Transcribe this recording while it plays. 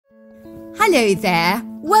Hello there,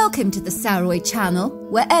 welcome to the Saroy channel,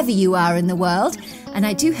 wherever you are in the world, and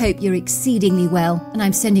I do hope you're exceedingly well, and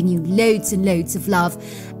I'm sending you loads and loads of love,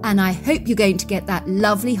 and I hope you're going to get that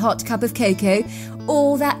lovely hot cup of cocoa,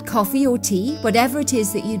 or that coffee or tea, whatever it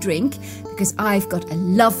is that you drink, because I've got a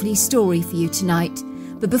lovely story for you tonight.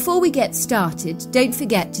 But before we get started, don't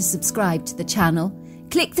forget to subscribe to the channel,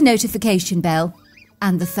 click the notification bell,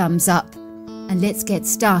 and the thumbs up, and let's get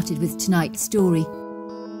started with tonight's story.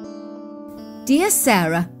 Dear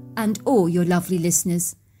Sarah, and all your lovely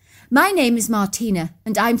listeners, my name is Martina,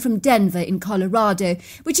 and I'm from Denver in Colorado,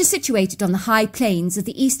 which is situated on the high plains of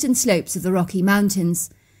the eastern slopes of the Rocky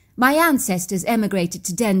Mountains. My ancestors emigrated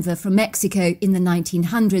to Denver from Mexico in the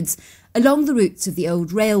 1900s, along the routes of the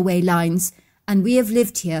old railway lines, and we have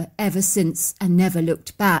lived here ever since and never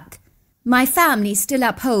looked back. My family still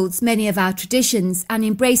upholds many of our traditions and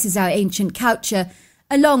embraces our ancient culture,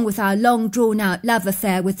 along with our long drawn-out love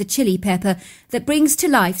affair with the chili pepper that brings to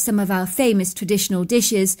life some of our famous traditional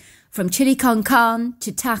dishes, from chili con carne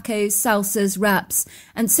to tacos, salsas, wraps,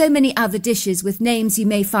 and so many other dishes with names you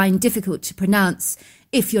may find difficult to pronounce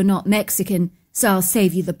if you're not Mexican, so I'll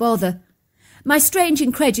save you the bother. My strange,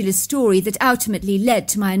 incredulous story that ultimately led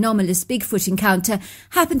to my anomalous Bigfoot encounter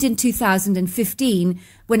happened in 2015,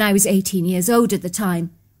 when I was 18 years old at the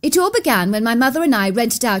time. It all began when my mother and I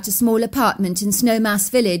rented out a small apartment in Snowmass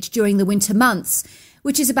Village during the winter months,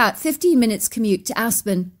 which is about 15 minutes commute to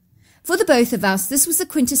Aspen. For the both of us, this was a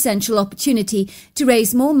quintessential opportunity to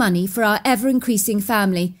raise more money for our ever-increasing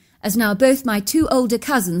family, as now both my two older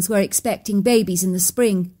cousins were expecting babies in the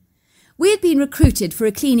spring. We had been recruited for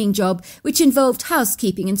a cleaning job which involved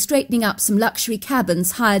housekeeping and straightening up some luxury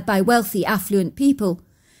cabins hired by wealthy, affluent people.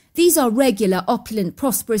 These are regular, opulent,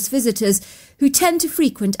 prosperous visitors who tend to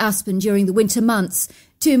frequent Aspen during the winter months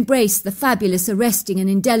to embrace the fabulous, arresting and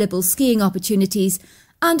indelible skiing opportunities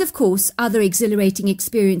and, of course, other exhilarating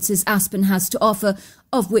experiences Aspen has to offer,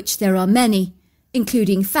 of which there are many,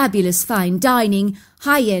 including fabulous fine dining,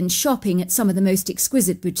 high-end shopping at some of the most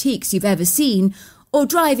exquisite boutiques you've ever seen, or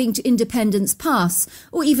driving to Independence Pass,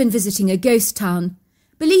 or even visiting a ghost town.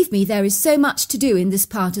 Believe me, there is so much to do in this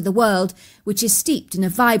part of the world, which is steeped in a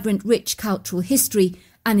vibrant, rich cultural history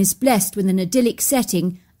and is blessed with an idyllic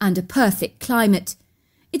setting and a perfect climate.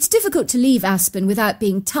 It's difficult to leave Aspen without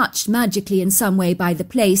being touched magically in some way by the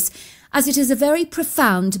place, as it is a very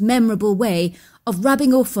profound, memorable way of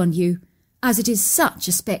rubbing off on you, as it is such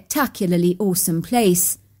a spectacularly awesome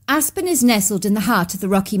place. Aspen is nestled in the heart of the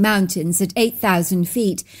Rocky Mountains at 8,000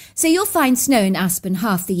 feet, so you'll find snow in Aspen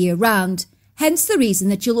half the year round. Hence the reason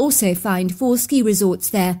that you'll also find 4 ski resorts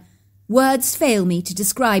there. Words fail me to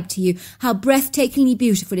describe to you how breathtakingly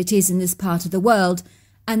beautiful it is in this part of the world,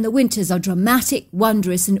 and the winters are dramatic,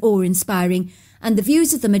 wondrous and awe-inspiring, and the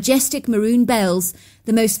views of the majestic Maroon Bells,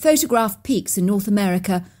 the most photographed peaks in North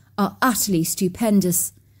America, are utterly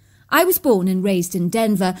stupendous. I was born and raised in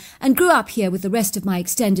Denver and grew up here with the rest of my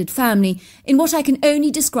extended family in what I can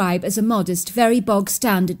only describe as a modest, very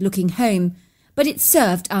bog-standard looking home. But it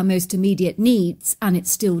served our most immediate needs, and it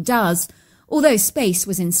still does, although space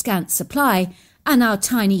was in scant supply, and our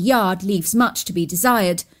tiny yard leaves much to be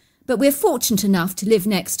desired. But we're fortunate enough to live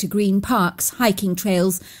next to green parks, hiking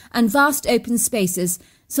trails, and vast open spaces,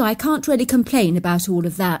 so I can't really complain about all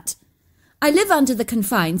of that. I live under the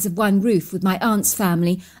confines of one roof with my aunt's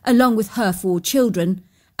family, along with her 4 children,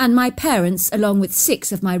 and my parents, along with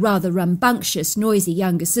 6 of my rather rambunctious, noisy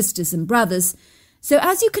younger sisters and brothers. So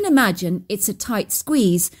as you can imagine, it's a tight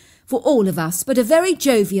squeeze for all of us, but a very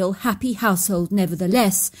jovial, happy household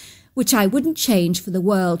nevertheless, which I wouldn't change for the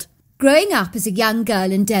world. Growing up as a young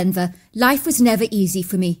girl in Denver, life was never easy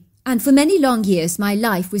for me, and for many long years my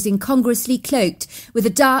life was incongruously cloaked with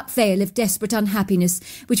a dark veil of desperate unhappiness,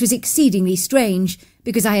 which was exceedingly strange,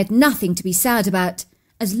 because I had nothing to be sad about,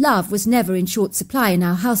 as love was never in short supply in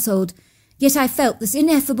our household. Yet I felt this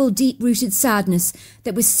ineffable, deep-rooted sadness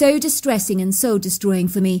that was so distressing and soul-destroying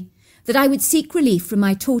for me, that I would seek relief from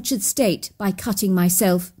my tortured state by cutting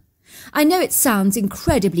myself. I know it sounds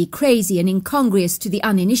incredibly crazy and incongruous to the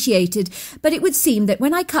uninitiated, but it would seem that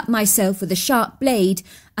when I cut myself with a sharp blade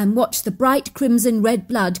and watched the bright crimson-red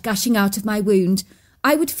blood gushing out of my wound,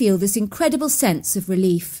 I would feel this incredible sense of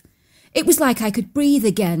relief. It was like I could breathe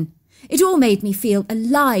again. It all made me feel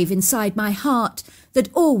alive inside my heart that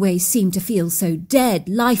always seemed to feel so dead,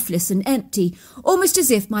 lifeless and empty, almost as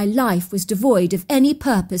if my life was devoid of any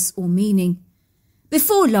purpose or meaning.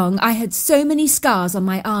 Before long I had so many scars on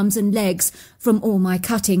my arms and legs from all my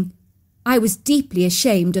cutting. I was deeply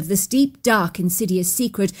ashamed of this deep, dark, insidious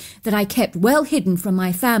secret that I kept well hidden from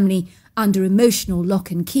my family under emotional lock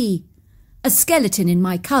and key. A skeleton in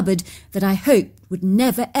my cupboard that I hoped would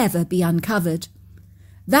never ever be uncovered.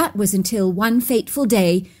 That was until one fateful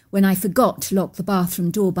day when I forgot to lock the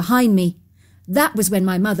bathroom door behind me. That was when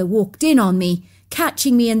my mother walked in on me,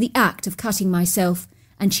 catching me in the act of cutting myself,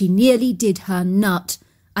 and she nearly did her nut.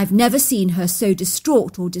 I've never seen her so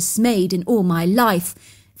distraught or dismayed in all my life.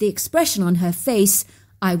 The expression on her face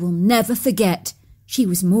I will never forget. She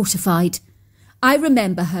was mortified. I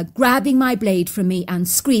remember her grabbing my blade from me and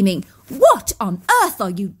screaming, "What on earth are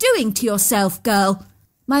you doing to yourself, girl?"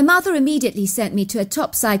 My mother immediately sent me to a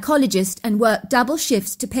top psychologist and worked double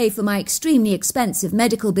shifts to pay for my extremely expensive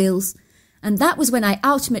medical bills. And that was when I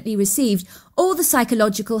ultimately received all the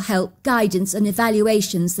psychological help, guidance and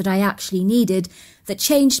evaluations that I actually needed, that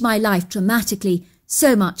changed my life dramatically,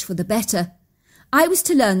 so much for the better. I was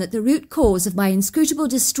to learn that the root cause of my inscrutable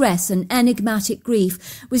distress and enigmatic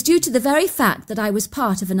grief was due to the very fact that I was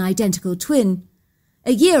part of an identical twin.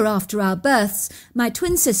 A year after our births, my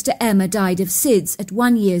twin sister Emma died of SIDS at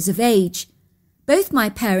 1 year of age. Both my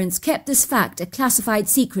parents kept this fact a classified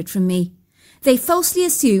secret from me. They falsely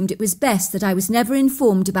assumed it was best that I was never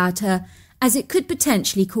informed about her, as it could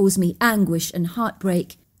potentially cause me anguish and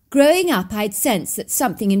heartbreak. Growing up, I'd sensed that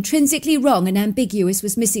something intrinsically wrong and ambiguous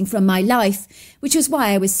was missing from my life, which was why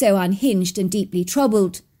I was so unhinged and deeply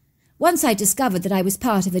troubled. Once I discovered that I was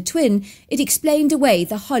part of a twin, it explained away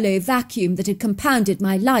the hollow vacuum that had compounded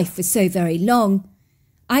my life for so very long.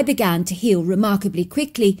 I began to heal remarkably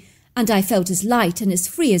quickly, and I felt as light and as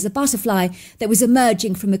free as a butterfly that was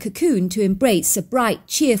emerging from a cocoon to embrace a bright,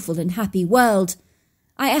 cheerful and happy world.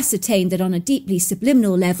 I ascertained that on a deeply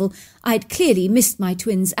subliminal level I had clearly missed my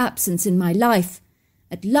twin's absence in my life.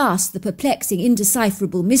 At last the perplexing,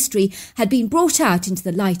 indecipherable mystery had been brought out into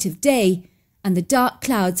the light of day, and the dark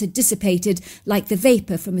clouds had dissipated like the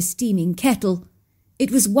vapour from a steaming kettle.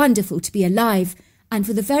 It was wonderful to be alive, and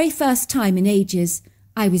for the very first time in ages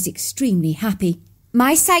I was extremely happy.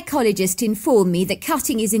 My psychologist informed me that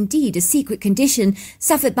cutting is indeed a secret condition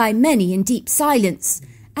suffered by many in deep silence,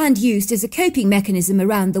 and used as a coping mechanism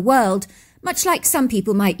around the world, much like some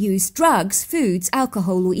people might use drugs, foods,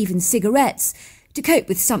 alcohol or even cigarettes to cope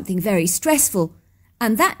with something very stressful,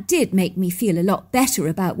 and that did make me feel a lot better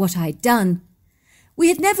about what I'd done. We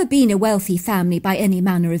had never been a wealthy family by any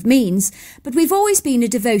manner of means, but we've always been a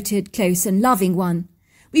devoted, close and loving one.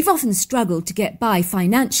 We've often struggled to get by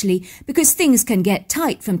financially because things can get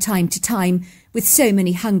tight from time to time, with so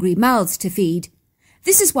many hungry mouths to feed.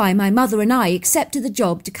 This is why my mother and I accepted the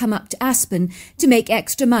job to come up to Aspen to make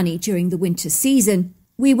extra money during the winter season.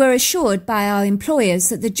 We were assured by our employers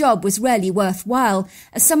that the job was really worthwhile,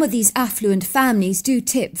 as some of these affluent families do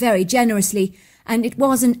tip very generously, and it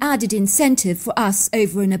was an added incentive for us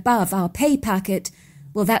over and above our pay packet.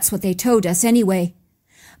 Well, that's what they told us anyway.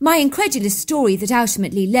 My incredulous story that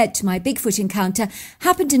ultimately led to my Bigfoot encounter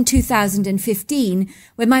happened in 2015,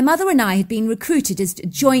 when my mother and I had been recruited as a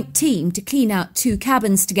joint team to clean out 2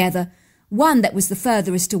 cabins together, one that was the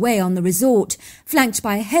furthest away on the resort, flanked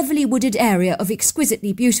by a heavily wooded area of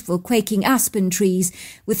exquisitely beautiful quaking aspen trees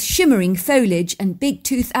with shimmering foliage and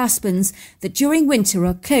big-tooth aspens that during winter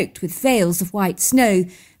are cloaked with veils of white snow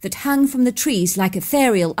that hang from the trees like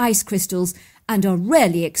ethereal ice crystals and are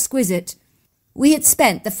really exquisite. We had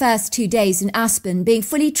spent the first 2 days in Aspen being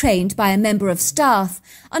fully trained by a member of staff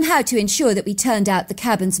on how to ensure that we turned out the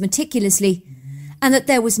cabins meticulously and that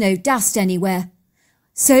there was no dust anywhere.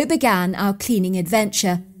 So began our cleaning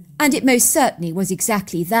adventure, and it most certainly was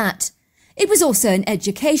exactly that. It was also an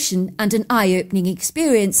education and an eye-opening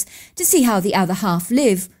experience to see how the other half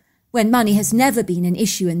live, when money has never been an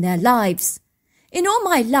issue in their lives. In all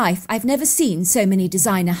my life, I've never seen so many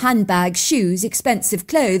designer handbags, shoes, expensive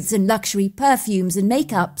clothes and luxury perfumes and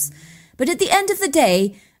makeups. But at the end of the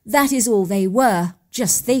day, that is all they were,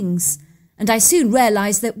 just things. And I soon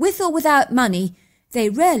realised that with or without money, they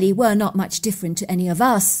really were not much different to any of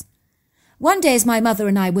us. One day as my mother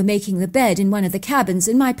and I were making the bed in one of the cabins,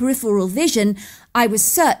 in my peripheral vision, I was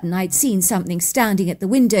certain I'd seen something standing at the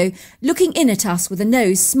window, looking in at us with a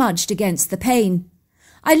nose smudged against the pane.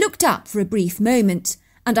 I looked up for a brief moment,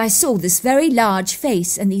 and I saw this very large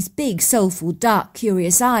face and these big, soulful, dark,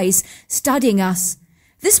 curious eyes studying us.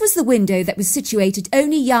 This was the window that was situated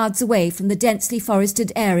only yards away from the densely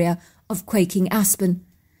forested area of quaking aspen.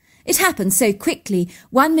 It happened so quickly.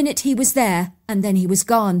 1 minute he was there, and then he was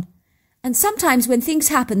gone. And sometimes when things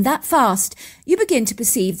happen that fast, you begin to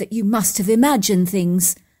perceive that you must have imagined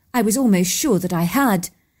things. I was almost sure that I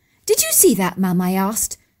had. "Did you see that, Mum?" I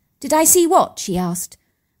asked. "Did I see what?" she asked.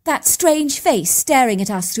 "That strange face staring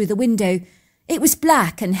at us through the window. It was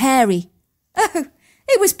black and hairy." "Oh,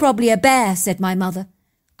 it was probably a bear," said my mother.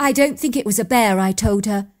 "I don't think it was a bear," I told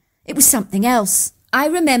her. "It was something else. I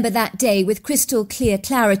remember that day with crystal clear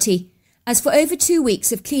clarity, as for over 2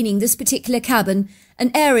 weeks of cleaning this particular cabin,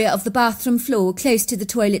 an area of the bathroom floor close to the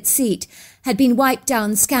toilet seat had been wiped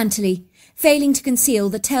down scantily, failing to conceal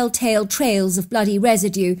the telltale trails of bloody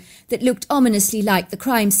residue that looked ominously like the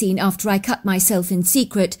crime scene after I cut myself in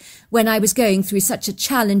secret when I was going through such a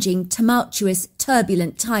challenging, tumultuous,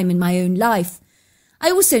 turbulent time in my own life. I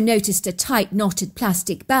also noticed a tight knotted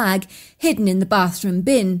plastic bag hidden in the bathroom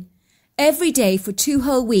bin. Every day for 2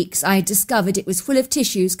 whole weeks I had discovered it was full of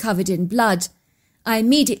tissues covered in blood. I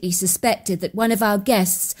immediately suspected that one of our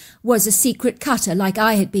guests was a secret cutter like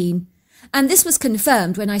I had been, and this was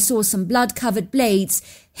confirmed when I saw some blood-covered blades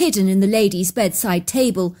hidden in the lady's bedside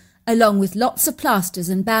table, along with lots of plasters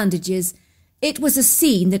and bandages. It was a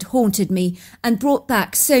scene that haunted me and brought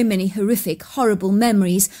back so many horrific, horrible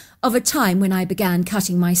memories of a time when I began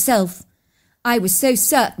cutting myself. I was so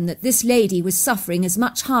certain that this lady was suffering as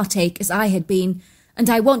much heartache as I had been, and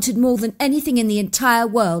I wanted more than anything in the entire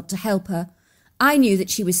world to help her. I knew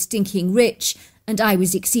that she was stinking rich, and I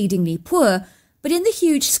was exceedingly poor, but in the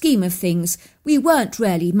huge scheme of things, we weren't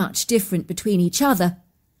really much different between each other.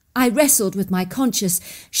 I wrestled with my conscience.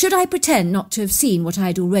 Should I pretend not to have seen what I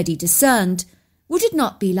had already discerned? Would it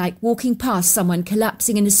not be like walking past someone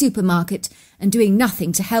collapsing in a supermarket and doing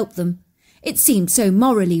nothing to help them? It seemed so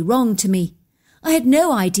morally wrong to me. I had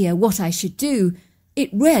no idea what I should do. It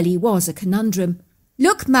really was a conundrum.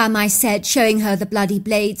 "Look, ma'am," I said, showing her the bloody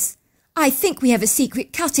blades. "I think we have a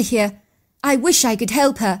secret cutter here. I wish I could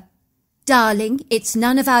help her." "Darling, it's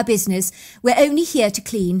none of our business. We're only here to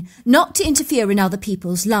clean, not to interfere in other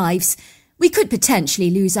people's lives. We could potentially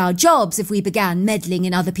lose our jobs if we began meddling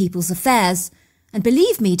in other people's affairs. And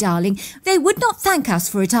believe me, darling, they would not thank us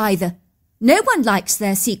for it either. No one likes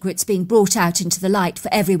their secrets being brought out into the light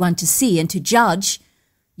for everyone to see and to judge.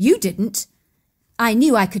 You didn't." I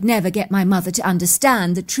knew I could never get my mother to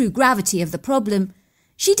understand the true gravity of the problem.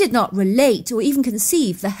 She did not relate or even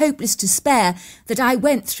conceive the hopeless despair that I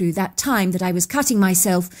went through that time that I was cutting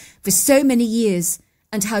myself for so many years,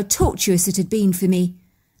 and how tortuous it had been for me.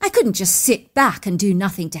 I couldn't just sit back and do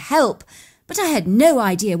nothing to help, but I had no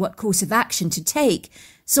idea what course of action to take,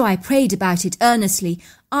 so I prayed about it earnestly,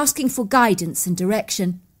 asking for guidance and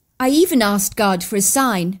direction. I even asked God for a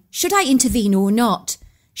sign. Should I intervene or not?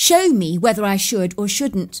 Show me whether I should or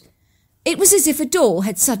shouldn't. It was as if a door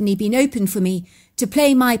had suddenly been opened for me to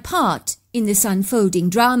play my part in this unfolding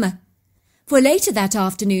drama. For later that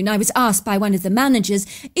afternoon I was asked by one of the managers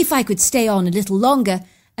if I could stay on a little longer,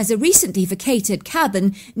 as a recently vacated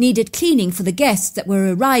cabin needed cleaning for the guests that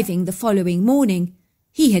were arriving the following morning.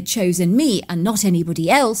 He had chosen me and not anybody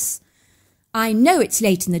else. "I know it's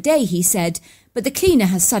late in the day," he said, "but the cleaner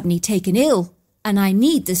has suddenly taken ill, and I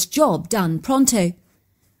need this job done pronto."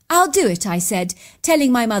 "I'll do it," I said,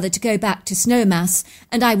 telling my mother to go back to Snowmass,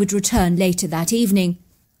 and I would return later that evening.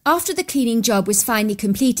 After the cleaning job was finally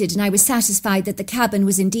completed and I was satisfied that the cabin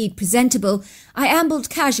was indeed presentable, I ambled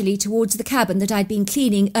casually towards the cabin that I'd been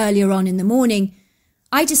cleaning earlier on in the morning.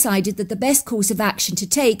 I decided that the best course of action to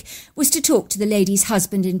take was to talk to the lady's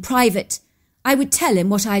husband in private. I would tell him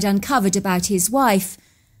what I'd uncovered about his wife.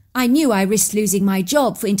 I knew I risked losing my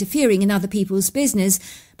job for interfering in other people's business,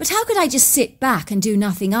 but how could I just sit back and do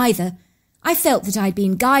nothing either? I felt that I'd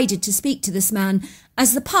been guided to speak to this man,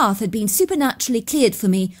 as the path had been supernaturally cleared for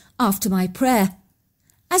me after my prayer.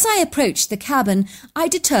 As I approached the cabin, I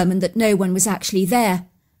determined that no one was actually there,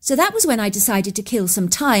 so that was when I decided to kill some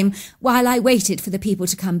time while I waited for the people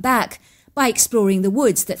to come back, by exploring the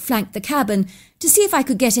woods that flanked the cabin to see if I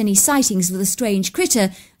could get any sightings of the strange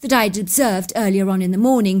critter that I had observed earlier on in the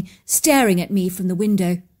morning, staring at me from the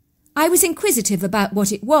window. I was inquisitive about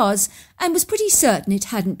what it was, and was pretty certain it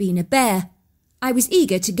hadn't been a bear. I was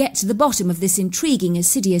eager to get to the bottom of this intriguing,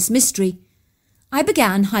 insidious mystery. I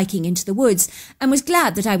began hiking into the woods, and was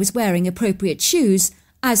glad that I was wearing appropriate shoes,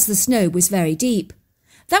 as the snow was very deep.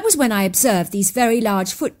 That was when I observed these very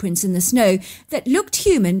large footprints in the snow that looked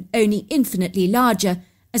human, only infinitely larger,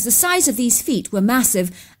 as the size of these feet were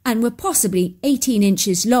massive and were possibly 18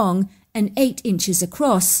 inches long and 8 inches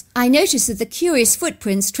across. I noticed that the curious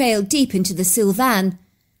footprints trailed deep into the sylvan.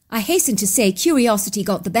 I hasten to say curiosity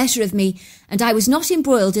got the better of me, and I was not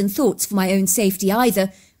embroiled in thoughts for my own safety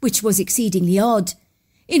either, which was exceedingly odd.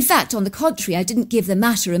 In fact, on the contrary, I didn't give the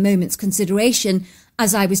matter a moment's consideration,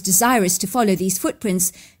 as I was desirous to follow these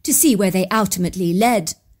footprints to see where they ultimately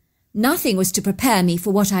led. Nothing was to prepare me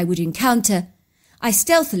for what I would encounter. I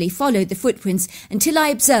stealthily followed the footprints until I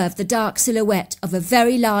observed the dark silhouette of a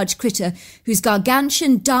very large critter whose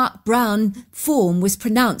gargantuan dark brown form was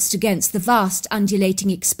pronounced against the vast undulating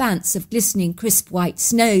expanse of glistening crisp white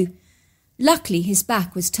snow. Luckily, his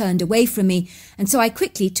back was turned away from me, and so I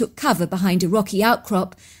quickly took cover behind a rocky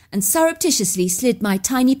outcrop and surreptitiously slid my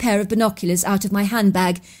tiny pair of binoculars out of my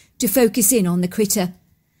handbag to focus in on the critter.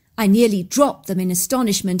 I nearly dropped them in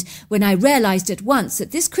astonishment when I realised at once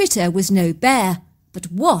that this critter was no bear.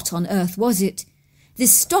 But what on earth was it?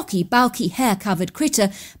 This stocky, bulky, hair-covered critter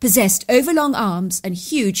possessed overlong arms and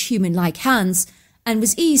huge human-like hands, and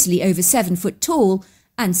was easily over 7 foot tall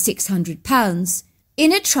and 600 pounds.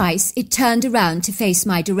 In a trice it turned around to face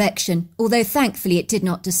my direction, although thankfully it did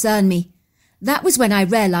not discern me. That was when I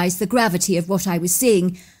realised the gravity of what I was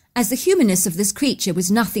seeing, as the humanness of this creature was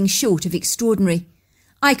nothing short of extraordinary.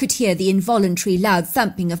 I could hear the involuntary loud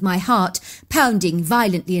thumping of my heart pounding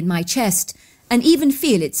violently in my chest, and even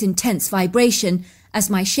feel its intense vibration as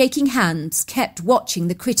my shaking hands kept watching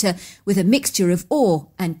the critter with a mixture of awe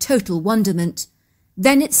and total wonderment.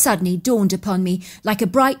 Then it suddenly dawned upon me like a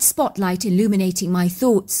bright spotlight illuminating my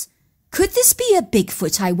thoughts. Could this be a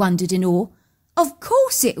Bigfoot, I wondered in awe? Of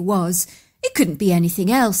course it was. It couldn't be anything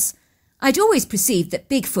else. I'd always perceived that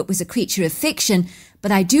Bigfoot was a creature of fiction,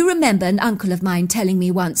 but I do remember an uncle of mine telling me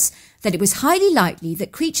once that it was highly likely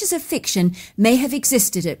that creatures of fiction may have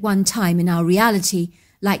existed at one time in our reality,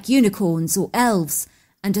 like unicorns or elves,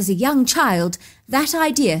 and as a young child that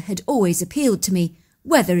idea had always appealed to me,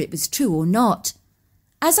 whether it was true or not.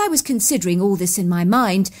 As I was considering all this in my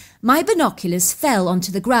mind, my binoculars fell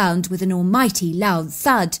onto the ground with an almighty loud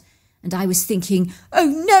thud, and I was thinking, "Oh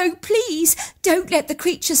no, please, don't let the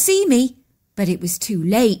creature see me." But it was too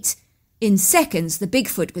late. In seconds, the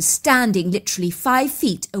Bigfoot was standing literally 5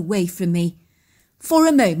 feet away from me. For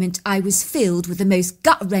a moment, I was filled with the most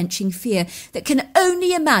gut-wrenching fear that can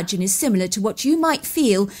only imagine is similar to what you might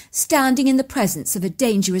feel standing in the presence of a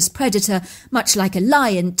dangerous predator, much like a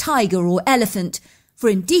lion, tiger, or elephant. For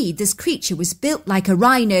indeed, this creature was built like a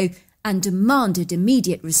rhino and demanded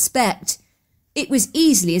immediate respect. It was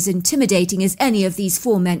easily as intimidating as any of these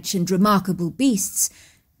aforementioned remarkable beasts,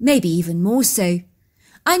 maybe even more so.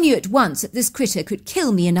 I knew at once that this critter could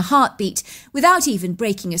kill me in a heartbeat without even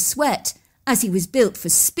breaking a sweat, as he was built for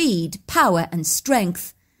speed, power and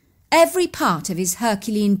strength. Every part of his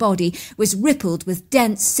Herculean body was rippled with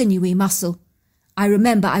dense, sinewy muscle. I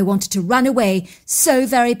remember I wanted to run away so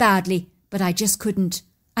very badly, but I just couldn't.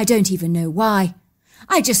 I don't even know why.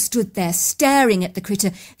 I just stood there staring at the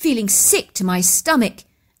critter, feeling sick to my stomach,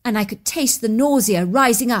 and I could taste the nausea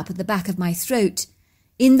rising up at the back of my throat.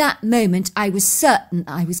 In that moment I was certain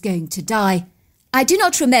I was going to die. I do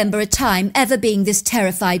not remember a time ever being this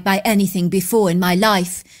terrified by anything before in my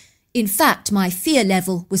life. In fact, my fear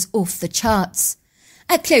level was off the charts.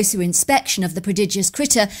 At closer inspection of the prodigious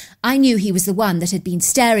critter, I knew he was the one that had been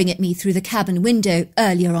staring at me through the cabin window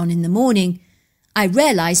earlier on in the morning. I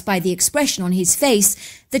realised by the expression on his face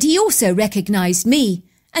that he also recognised me,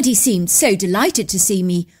 and he seemed so delighted to see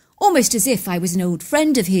me, almost as if I was an old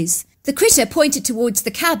friend of his. The critter pointed towards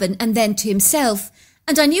the cabin and then to himself,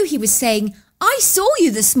 and I knew he was saying, "I saw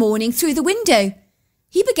you this morning through the window."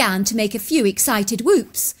 He began to make a few excited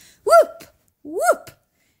whoops. Whoop! Whoop!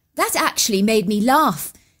 That actually made me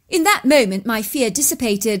laugh. In that moment my fear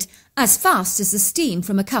dissipated as fast as the steam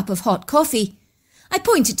from a cup of hot coffee. I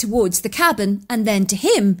pointed towards the cabin and then to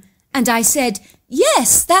him, and I said,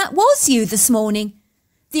 "Yes, that was you this morning."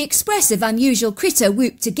 The expressive, unusual critter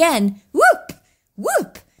whooped again. Whoop!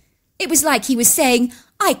 Whoop! It was like he was saying,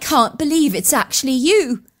 "I can't believe it's actually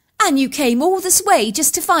you. And you came all this way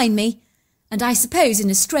just to find me." And I suppose in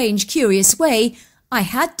a strange, curious way, I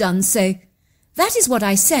had done so. That is what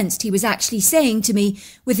I sensed he was actually saying to me,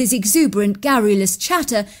 with his exuberant, garrulous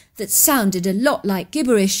chatter that sounded a lot like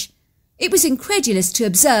gibberish. It was incredulous to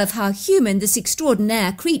observe how human this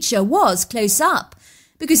extraordinaire creature was close up,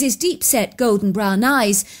 because his deep-set golden-brown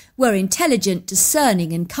eyes were intelligent,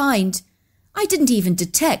 discerning and kind. I didn't even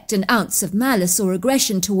detect an ounce of malice or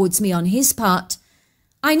aggression towards me on his part.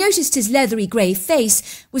 I noticed his leathery grey face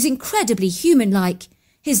was incredibly human-like.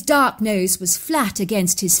 His dark nose was flat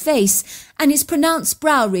against his face, and his pronounced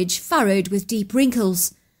brow ridge furrowed with deep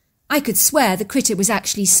wrinkles. I could swear the critter was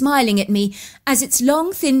actually smiling at me as its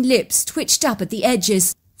long, thin lips twitched up at the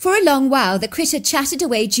edges. For a long while the critter chatted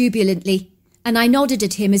away jubilantly, and I nodded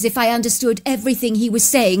at him as if I understood everything he was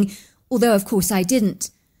saying, although of course I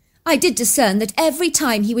didn't. I did discern that every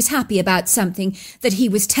time he was happy about something that he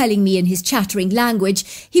was telling me in his chattering language,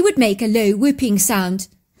 he would make a low whooping sound.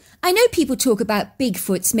 I know people talk about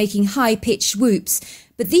Bigfoots making high-pitched whoops,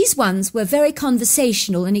 but these ones were very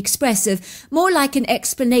conversational and expressive, more like an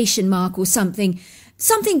exclamation mark or something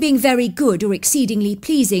being very good or exceedingly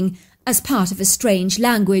pleasing as part of a strange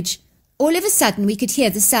language. All of a sudden we could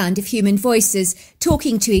hear the sound of human voices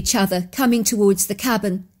talking to each other coming towards the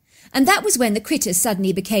cabin. And that was when the critter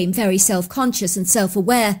suddenly became very self-conscious and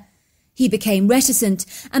self-aware. He became reticent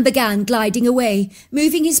and began gliding away,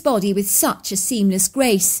 moving his body with such a seamless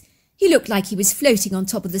grace. He looked like he was floating on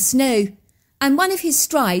top of the snow, and one of his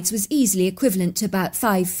strides was easily equivalent to about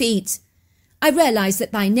 5 feet. I realised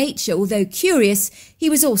that by nature, although curious, he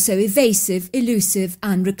was also evasive, elusive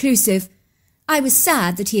and reclusive. I was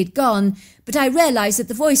sad that he had gone, but I realised that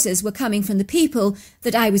the voices were coming from the people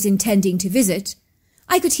that I was intending to visit.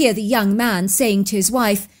 I could hear the young man saying to his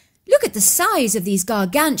wife, "Look at the size of these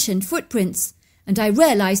gargantuan footprints," and I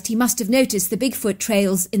realised he must have noticed the Bigfoot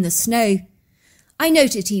trails in the snow. I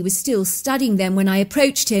noted he was still studying them when I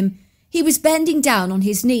approached him. He was bending down on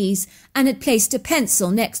his knees and had placed a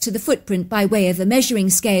pencil next to the footprint by way of a measuring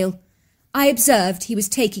scale. I observed he was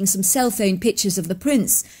taking some cell phone pictures of the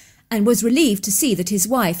prints and was relieved to see that his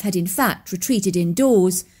wife had in fact retreated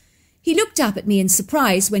indoors. He looked up at me in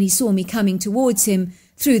surprise when he saw me coming towards him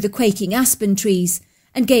through the quaking aspen trees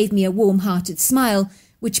and gave me a warm-hearted smile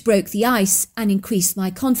which broke the ice and increased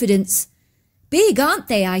my confidence. "Big, aren't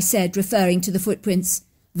they?" I said, referring to the footprints.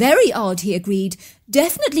 "Very odd," he agreed.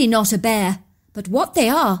 "Definitely not a bear. But what they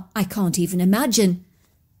are, I can't even imagine."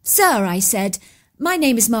 "Sir," I said, "my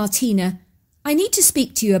name is Martina. I need to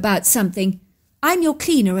speak to you about something. I'm your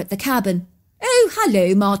cleaner at the cabin." "Oh,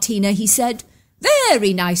 hello, Martina," he said.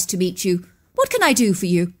 "Very nice to meet you. What can I do for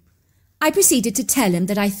you?" I proceeded to tell him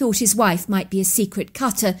that I thought his wife might be a secret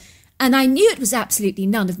cutter, and I knew it was absolutely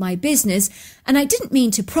none of my business, and I didn't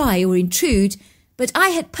mean to pry or intrude, but I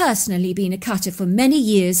had personally been a cutter for many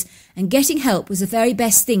years, and getting help was the very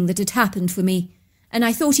best thing that had happened for me, and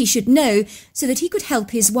I thought he should know so that he could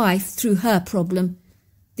help his wife through her problem.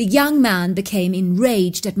 The young man became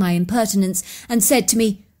enraged at my impertinence and said to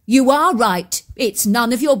me, "You are right. It's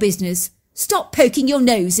none of your business. Stop poking your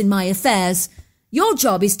nose in my affairs. Your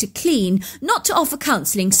job is to clean, not to offer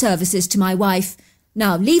counselling services to my wife.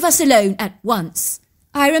 Now leave us alone at once."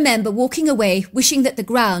 I remember walking away, wishing that the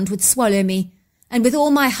ground would swallow me, and with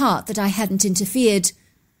all my heart that I hadn't interfered.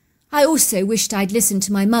 I also wished I'd listened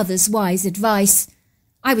to my mother's wise advice.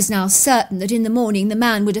 I was now certain that in the morning the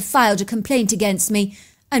man would have filed a complaint against me,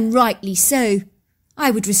 and rightly so.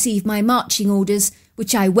 I would receive my marching orders,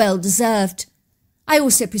 which I well deserved. I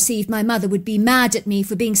also perceived my mother would be mad at me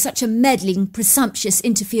for being such a meddling, presumptuous,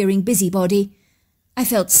 interfering busybody. I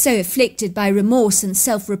felt so afflicted by remorse and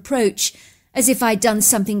self-reproach, as if I'd done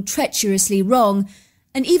something treacherously wrong,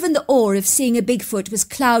 and even the awe of seeing a Bigfoot was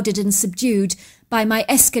clouded and subdued by my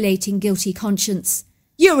escalating guilty conscience.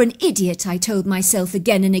 "You're an idiot," I told myself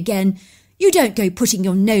again and again. "You don't go putting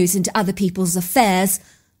your nose into other people's affairs.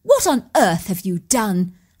 What on earth have you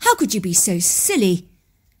done? How could you be so silly?"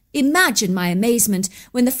 Imagine my amazement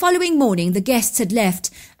when the following morning the guests had left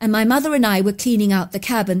and my mother and I were cleaning out the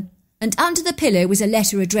cabin, and under the pillow was a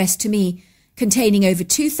letter addressed to me, containing over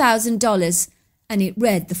 $2,000, and it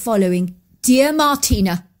read the following: "Dear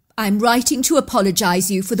Martina, I'm writing to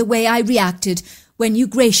apologise you for the way I reacted when you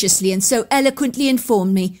graciously and so eloquently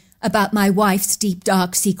informed me about my wife's deep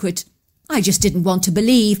dark secret. I just didn't want to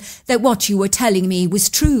believe that what you were telling me was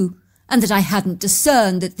true, and that I hadn't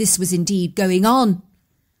discerned that this was indeed going on.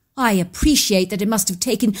 I appreciate that it must have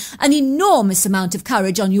taken an enormous amount of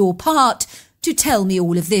courage on your part to tell me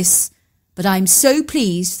all of this, but I'm so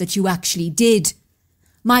pleased that you actually did.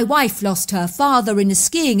 My wife lost her father in a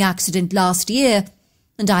skiing accident last year,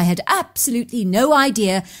 and I had absolutely no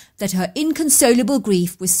idea that her inconsolable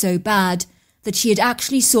grief was so bad that she had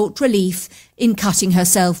actually sought relief in cutting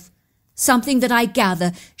herself, something that I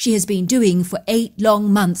gather she has been doing for 8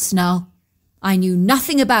 long months now. I knew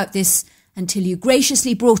nothing about this until you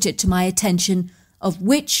graciously brought it to my attention, of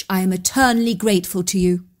which I am eternally grateful to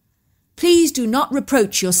you. Please do not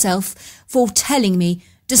reproach yourself for telling me,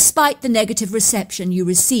 despite the negative reception you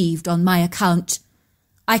received on my account.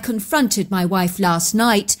 I confronted my wife last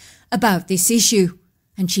night about this issue,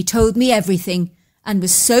 and she told me everything, and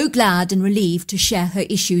was so glad and relieved to share her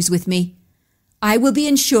issues with me. I will be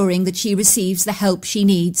ensuring that she receives the help she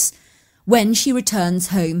needs when she returns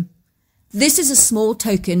home. This is a small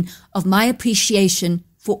token of my appreciation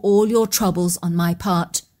for all your troubles on my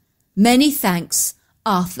part. Many thanks,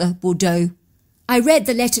 Arthur Bordeaux." I read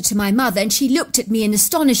the letter to my mother, and she looked at me in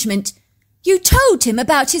astonishment. "You told him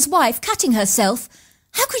about his wife cutting herself?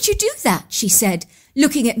 How could you do that?" she said,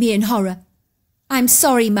 looking at me in horror. "I'm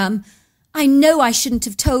sorry, Mum. I know I shouldn't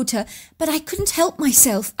have told her, but I couldn't help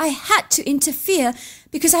myself. I had to interfere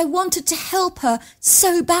because I wanted to help her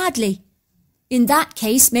so badly." "In that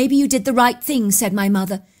case, maybe you did the right thing," said my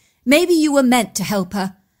mother. "Maybe you were meant to help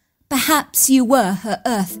her. Perhaps you were her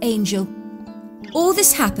earth angel." All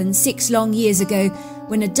this happened 6 long years ago,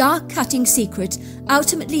 when a dark, cutting secret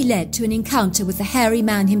ultimately led to an encounter with the hairy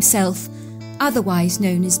man himself, otherwise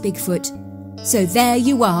known as Bigfoot. So there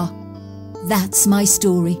you are. That's my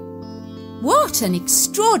story. What an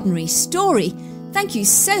extraordinary story. Thank you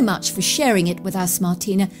so much for sharing it with us,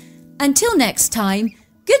 Martina. Until next time,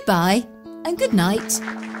 goodbye and good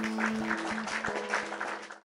night.